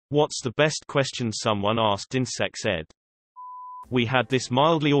What's the best question someone asked in sex ed? We had this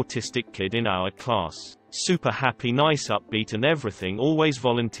mildly autistic kid in our class. Super happy, nice, upbeat and everything, always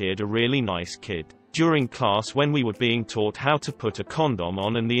volunteered, a really nice kid. During class when we were being taught how to put a condom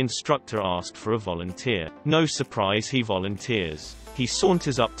on and the instructor asked for a volunteer. No surprise, he volunteers. He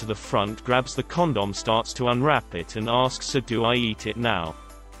saunters up to the front, grabs the condom, starts to unwrap it and asks, "So do I eat it now?"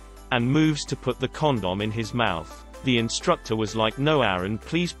 and moves to put the condom in his mouth. The instructor was like, "No Aaron,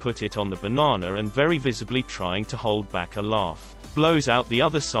 please put it on the banana," and very visibly trying to hold back a laugh. Blows out the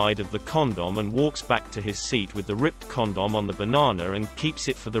other side of the condom and walks back to his seat with the ripped condom on the banana and keeps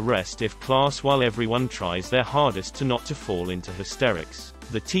it for the rest of class while everyone tries their hardest to not to fall into hysterics.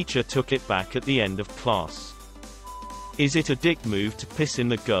 The teacher took it back at the end of class. Is it a dick move to piss in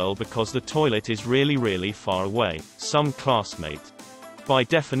the girl because the toilet is really far away? Some classmate. By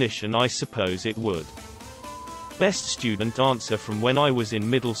definition, I suppose it would. Best student answer from when I was in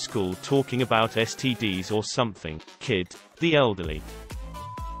middle school talking about STDs or something. Kid. The elderly.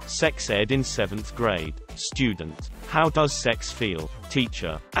 Sex ed in 7th grade. Student. How does sex feel?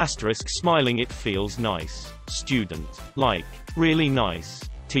 Teacher. Asterisk smiling, it feels nice. Student. Like. Really nice.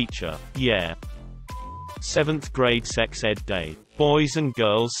 Teacher. Yeah. 7th grade sex ed day. Boys and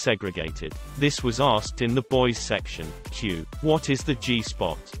girls segregated. This was asked in the boys section. Q. What is the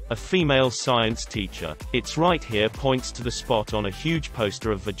G-spot? A female science teacher. It's right here, points to the spot on a huge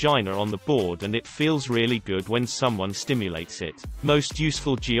poster of vagina on the board, and it feels really good when someone stimulates it. Most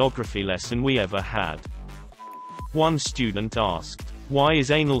useful geography lesson we ever had. One student asked, why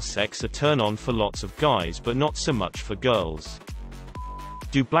is anal sex a turn-on for lots of guys but not so much for girls?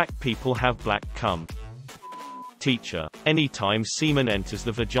 Do black people have black cum? Teacher. Anytime semen enters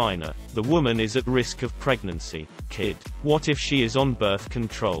the vagina, the woman is at risk of pregnancy. Kid. What if she is on birth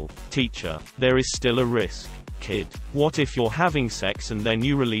control? Teacher. There is still a risk. Kid. What if you're having sex and then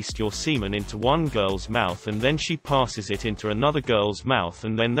you released your semen into one girl's mouth and then she passes it into another girl's mouth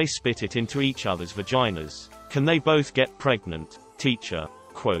and then they spit it into each other's vaginas? Can they both get pregnant? Teacher.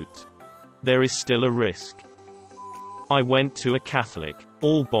 Quote. There is still a risk. I went to a Catholic,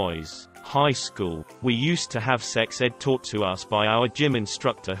 all-boys high school. We used to have sex ed taught to us by our gym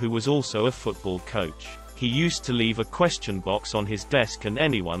instructor who was also a football coach. He used to leave a question box on his desk and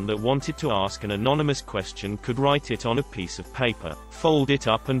anyone that wanted to ask an anonymous question could write it on a piece of paper, fold it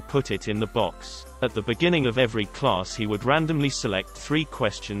up and put it in the box. At the beginning of every class he would randomly select 3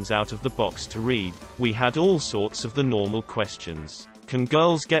 questions out of the box to read. We had all sorts of the normal questions. Can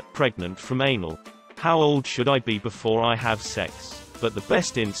girls get pregnant from anal? How old should I be before I have sex? But the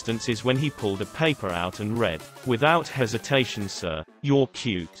best instance is when he pulled a paper out and read, without hesitation, "Sir, you're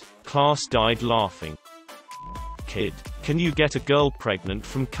cute." Class died laughing. Kid. Can you get a girl pregnant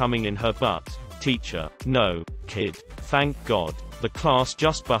from coming in her butt? Teacher. No. Kid. Thank God. The class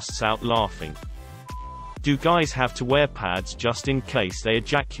just busts out laughing. Do guys have to wear pads just in case they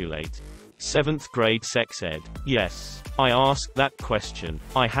ejaculate? 7th grade sex ed. Yes. I asked that question.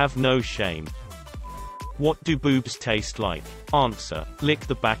 I have no shame. What do boobs taste like? Answer. Lick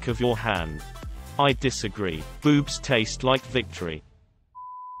the back of your hand. I disagree. Boobs taste like victory.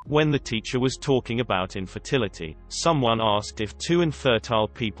 When the teacher was talking about infertility, someone asked if 2 infertile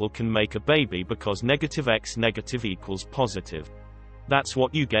people can make a baby because -x negative = positive. That's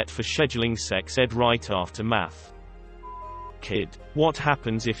what you get for scheduling sex ed right after math. Kid. What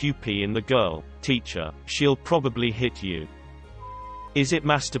happens if you pee in the girl? Teacher. She'll probably hit you. Is it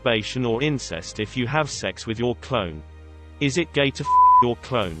masturbation or incest if you have sex with your clone? Is it gay to your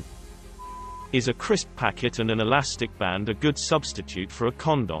clone? Is a crisp packet and an elastic band a good substitute for a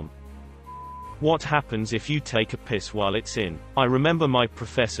condom? What happens if you take a piss while it's in? I remember my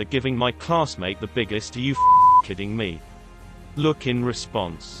professor giving my classmate the biggest "Are you kidding me?" look in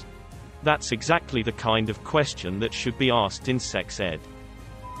response. That's exactly the kind of question that should be asked in sex ed.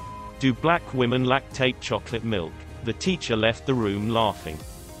 Do black women lactate chocolate milk? The teacher left the room laughing.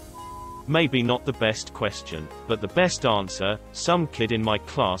 Maybe not the best question, but the best answer. Some kid in my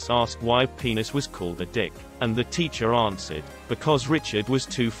class asked why penis was called a dick, and the teacher answered, because Richard was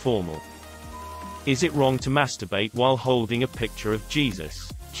too formal. Is it wrong to masturbate while holding a picture of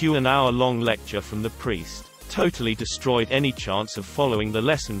Jesus? Cue an hour-long lecture from the priest. Totally destroyed any chance of following the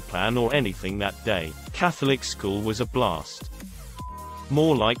lesson plan or anything that day. Catholic school was a blast.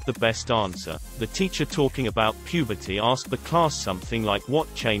 More like the best answer. The teacher talking about puberty asked the class something like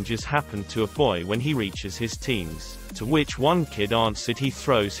what changes happen to a boy when he reaches his teens, to which one kid answered he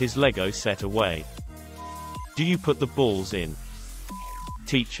throws his Lego set away. Do you put the balls in?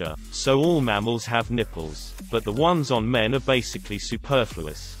 Teacher: so all mammals have nipples, but the ones on men are basically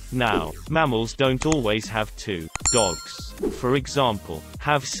superfluous. Now, mammals don't always have two. Dogs, for example,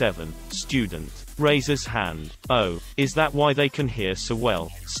 have 7. Student: raises hand. Oh, is that why they can hear so well?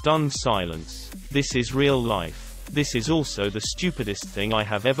 Stunned silence. This is real life. This is also the stupidest thing I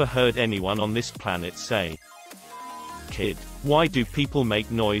have ever heard anyone on this planet say. Kid: why do people make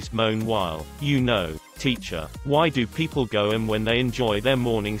noise moan while, you know? Teacher: why do people go when they enjoy their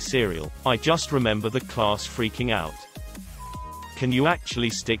morning cereal? I just remember the class freaking out. Can you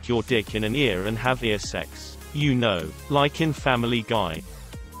actually stick your dick in an ear and have ear sex? You know, like in Family Guy.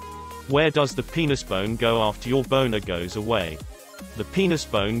 Where does the penis bone go after your boner goes away? The penis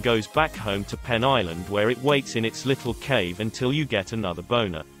bone goes back home to Penn Island, where it waits in its little cave until you get another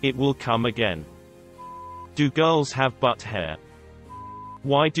boner. It will come again. Do girls have butt hair?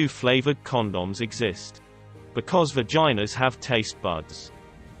 Why do flavored condoms exist? Because vaginas have taste buds.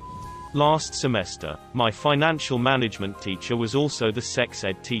 Last semester, my financial management teacher was also the sex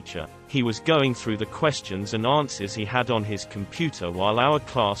ed teacher. He was going through the questions and answers he had on his computer while our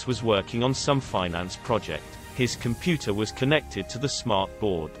class was working on some finance project. His computer was connected to the smart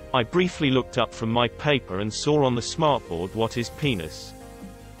board. I briefly looked up from my paper and saw on the smart board what is penis.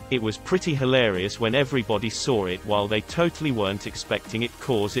 It was pretty hilarious when everybody saw it while they totally weren't expecting it,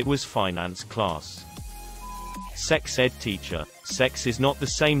 cause it was finance class. Sex ed teacher: sex is not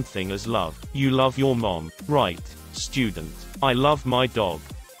the same thing as love. You love your mom, right? Student: I love my dog.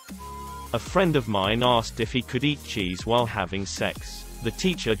 A friend of mine asked if he could eat cheese while having sex. The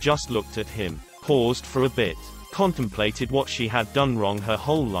teacher just looked at him, paused for a bit, contemplated what she had done wrong her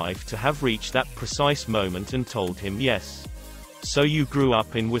whole life to have reached that precise moment, and told him yes. So you grew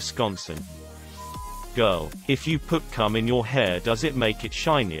up in Wisconsin. Girl: if you put cum in your hair, does it make it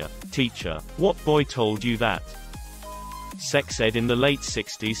shinier? Teacher: what boy told you that? Sex ed in the late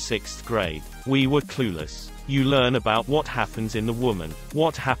 60s, 6th grade. We were clueless. You learn about what happens in the woman,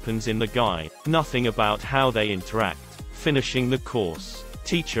 what happens in the guy, nothing about how they interact. Finishing the course,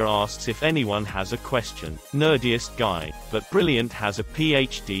 teacher asks if anyone has a question. Nerdiest guy, but brilliant, has a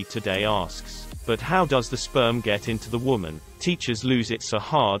PhD today, asks, but how does the sperm get into the woman? Teachers lose it so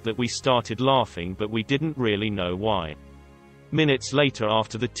hard that we started laughing, but we didn't really know why. Minutes later,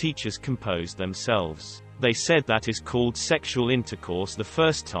 after the teachers composed themselves, they said that is called sexual intercourse, the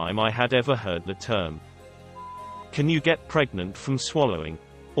first time I had ever heard the term. Can you get pregnant from swallowing?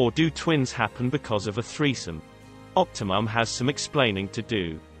 Or do twins happen because of a threesome? Optimum has some explaining to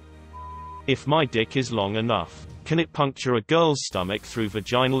do. If my dick is long enough, can it puncture a girl's stomach through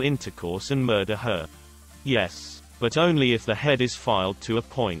vaginal intercourse and murder her? Yes, but only if the head is filed to a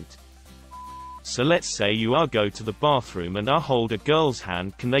point. So let's say you go to the bathroom and hold a girl's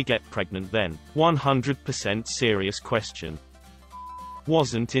hand, can they get pregnant then? 100% serious question.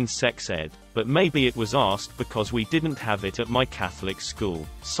 Wasn't in sex ed, but maybe it was asked because we didn't have it at my Catholic school.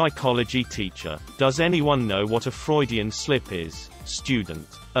 Psychology teacher: does anyone know what a Freudian slip is? Student: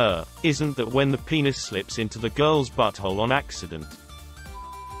 isn't that when the penis slips into the girl's butthole on accident?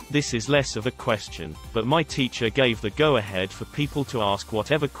 This is less of a question, but my teacher gave the go-ahead for people to ask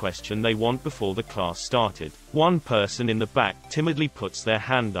whatever question they want before the class started. One person in the back timidly puts their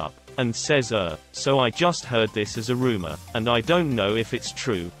hand up and says, so I just heard this as a rumor, and I don't know if it's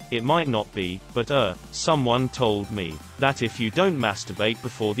true, it might not be, but someone told me that if you don't masturbate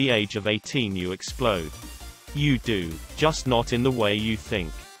before the age of 18 you explode. You do, just not in the way you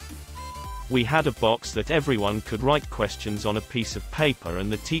think. We had a box that everyone could write questions on a piece of paper and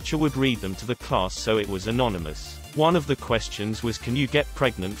the teacher would read them to the class, so it was anonymous. One of the questions was, can you get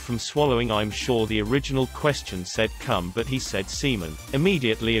pregnant from swallowing? I'm sure the original question said cum, but he said semen.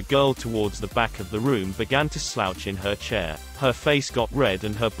 Immediately a girl towards the back of the room began to slouch in her chair. Her face got red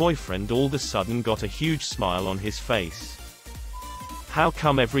and her boyfriend all of a sudden got a huge smile on his face. How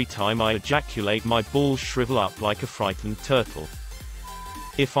come every time I ejaculate my balls shrivel up like a frightened turtle?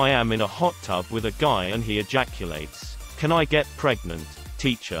 If I am in a hot tub with a guy and he ejaculates, can I get pregnant?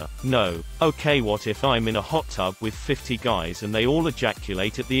 Teacher: no. Okay, what if I'm in a hot tub with 50 guys and they all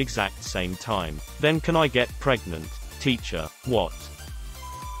ejaculate at the exact same time? Then can I get pregnant? Teacher: what?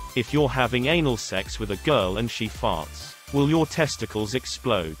 If you're having anal sex with a girl and she farts, will your testicles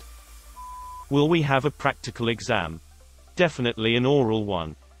explode? Will we have a practical exam? Definitely an oral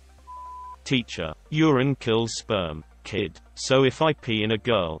one. Teacher: urine kills sperm. Kid: so if I pee in a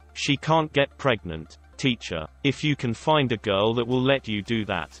girl, she can't get pregnant? Teacher: if you can find a girl that will let you do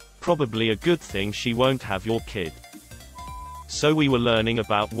that, probably a good thing she won't have your kid. So we were learning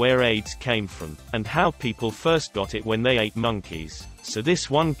about where AIDS came from, and how people first got it when they ate monkeys. So this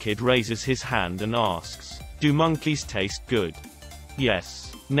one kid raises his hand and asks, do monkeys taste good?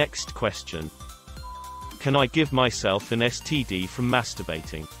 Yes. Next question. Can I give myself an STD from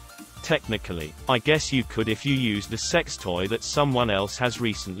masturbating? Technically, I guess you could if you used a sex toy that someone else has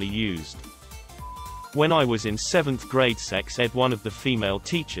recently used. When I was in 7th grade sex ed, one of the female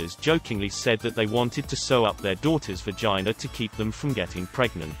teachers jokingly said that they wanted to sew up their daughter's vagina to keep them from getting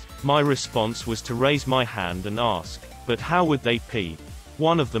pregnant. My response was to raise my hand and ask, but how would they pee?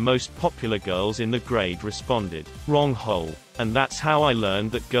 One of the most popular girls in the grade responded, wrong hole. And that's how I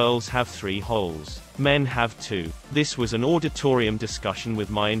learned that girls have 3 holes. Men have 2. This was an auditorium discussion with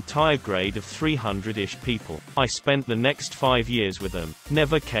my entire grade of 300-ish people. I spent the next 5 years with them.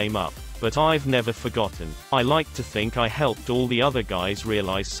 Never came up. But I've never forgotten. I like to think I helped all the other guys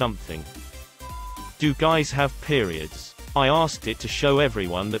realize something. Do guys have periods? I asked it to show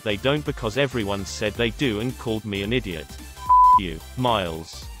everyone that they don't because everyone said they do and called me an idiot. You,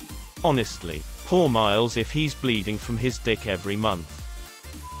 Miles. Honestly, poor Miles if he's bleeding from his dick every month.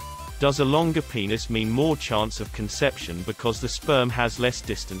 Does a longer penis mean more chance of conception because the sperm has less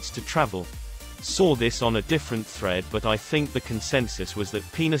distance to travel? Saw this on a different thread, but I think the consensus was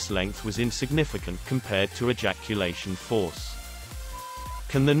that penis length was insignificant compared to ejaculation force.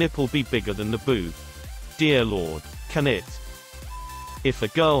 Can the nipple be bigger than the boob? Dear Lord, can it? If a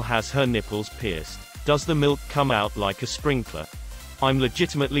girl has her nipples pierced, does the milk come out like a sprinkler? I'm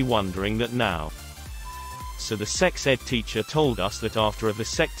legitimately wondering that now. So the sex ed teacher told us that after a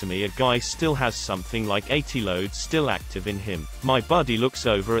vasectomy a guy still has something like 80 loads still active in him. My buddy looks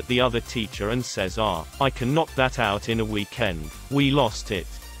over at the other teacher and says, I can knock that out in a weekend. We lost it.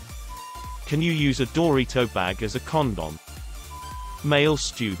 Can you use a Dorito bag as a condom? Male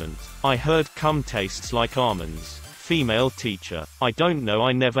student. I heard cum tastes like almonds. Female teacher. I don't know,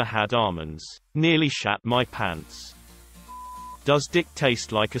 I never had almonds. Nearly shat my pants. Does dick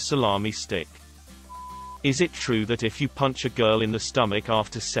taste like a salami stick? Is it true that if you punch a girl in the stomach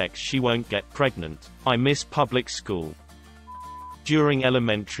after sex she won't get pregnant? I miss public school. During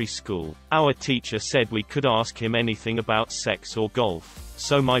elementary school, our teacher said we could ask him anything about sex or golf.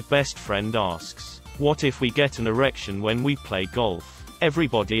 So my best friend asks, what if we get an erection when we play golf?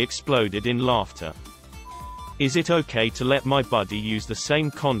 Everybody exploded in laughter. Is it okay to let my buddy use the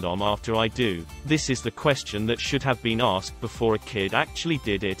same condom after I do? This is the question that should have been asked before a kid actually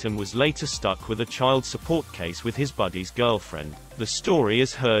did it and was later stuck with a child support case with his buddy's girlfriend. The story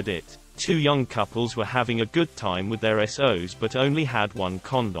as heard it. 2 young couples were having a good time with their SOs but only had 1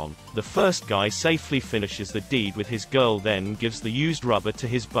 condom. The first guy safely finishes the deed with his girl, then gives the used rubber to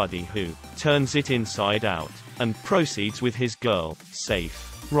his buddy who turns it inside out and proceeds with his girl.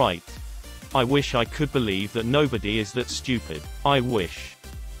 Safe. Right. I wish I could believe that nobody is that stupid. I wish.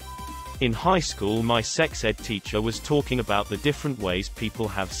 In high school my sex ed teacher was talking about the different ways people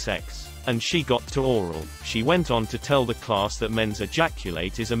have sex. And she got to oral. She went on to tell the class that men's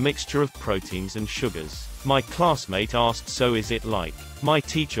ejaculate is a mixture of proteins and sugars. My classmate asked, so is it like? My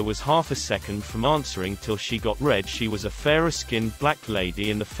teacher was half a second from answering till she got red. She was a fairer-skinned black lady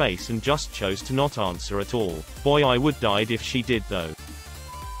in the face and just chose to not answer at all. Boy, I would died if she did though.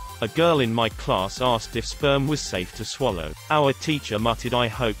 A girl in my class asked if sperm was safe to swallow. Our teacher muttered, I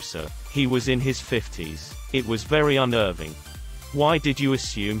hope so. He was in his 50s. It was very unnerving. Why did you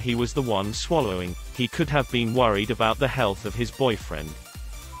assume he was the one swallowing? He could have been worried about the health of his boyfriend.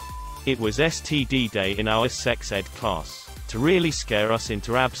 It was STD day in our sex ed class. To really scare us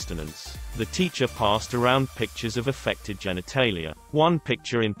into abstinence, the teacher passed around pictures of affected genitalia. One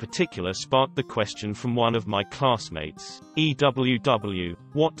picture in particular sparked the question from one of my classmates. EWW,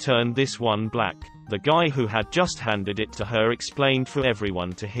 what turned this one black? The guy who had just handed it to her explained for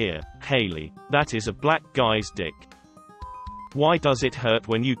everyone to hear. Haley, that is a black guy's dick. Why does it hurt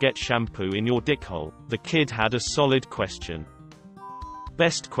when you get shampoo in your dickhole? The kid had a solid question.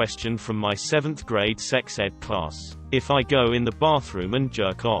 Best question from my 7th grade sex ed class. If I go in the bathroom and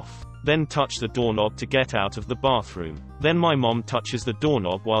jerk off, then touch the doorknob to get out of the bathroom, then my mom touches the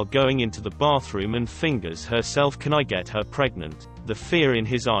doorknob while going into the bathroom and fingers herself, can I get her pregnant? The fear in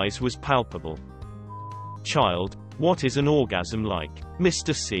his eyes was palpable. Child, what is an orgasm like?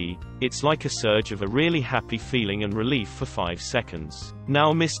 Mr. C, it's like a surge of a really happy feeling and relief for 5 seconds.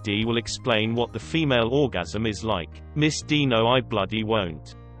 Now Miss D will explain what the female orgasm is like. Miss D, no I bloody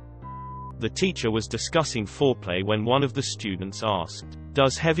won't. The teacher was discussing foreplay when one of the students asked,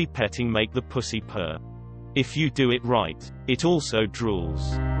 does heavy petting make the pussy purr? If you do it right, it also drools.